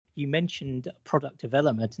you mentioned product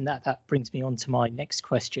development, and that brings me on to my next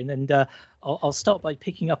question. And I'll start by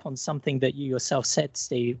picking up on something that you yourself said,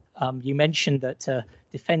 Steve. You mentioned that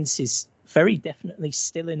defence is very definitely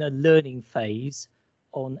still in a learning phase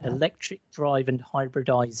on electric drive and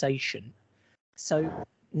hybridization. So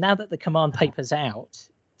now that the command paper's out,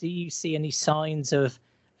 do you see any signs of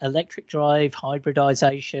electric drive,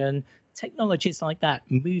 hybridization, technologies like that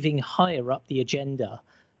moving higher up the agenda?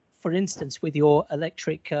 For instance, with your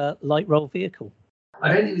electric light rail vehicle?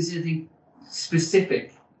 I don't think there's anything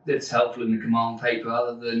specific that's helpful in the command paper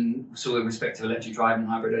other than sort of respect to electric drive and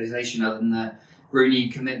hybridization, other than the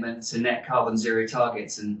renewed commitment to net carbon zero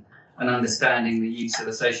targets and understanding the use of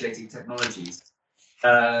associated technologies.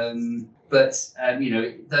 But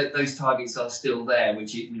those targets are still there,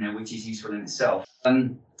 which is useful in itself.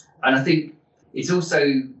 And I think it's also,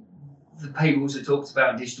 the paper also talks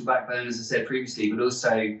about digital backbone, as I said previously, but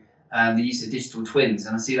also the use of digital twins,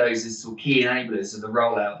 and I see those as sort of key enablers of the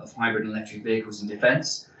rollout of hybrid and electric vehicles in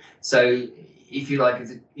defence. So, if you like,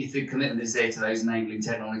 if the commitment is there to those enabling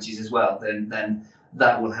technologies as well, then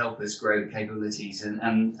that will help us grow the capabilities.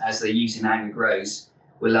 And as the use in anger grows,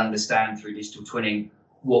 we'll understand through digital twinning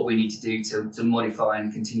what we need to do to modify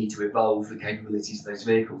and continue to evolve the capabilities of those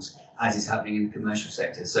vehicles, as is happening in the commercial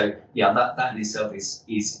sector. So, yeah, that in itself is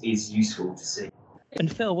useful to see. And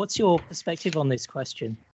Phil, what's your perspective on this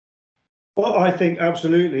question? Well, I think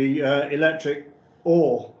absolutely electric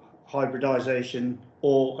or hybridization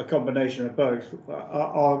or a combination of both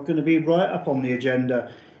are going to be right up on the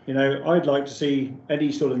agenda. You know, I'd like to see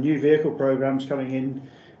any sort of new vehicle programs coming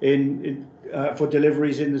in for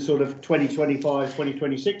deliveries in the sort of 2025,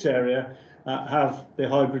 2026 area have the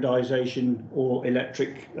hybridization or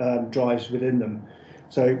electric drives within them.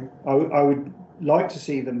 So I would like to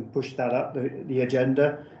see them push that up the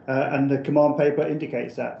agenda, and the command paper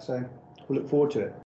indicates that. So we'll look forward to it.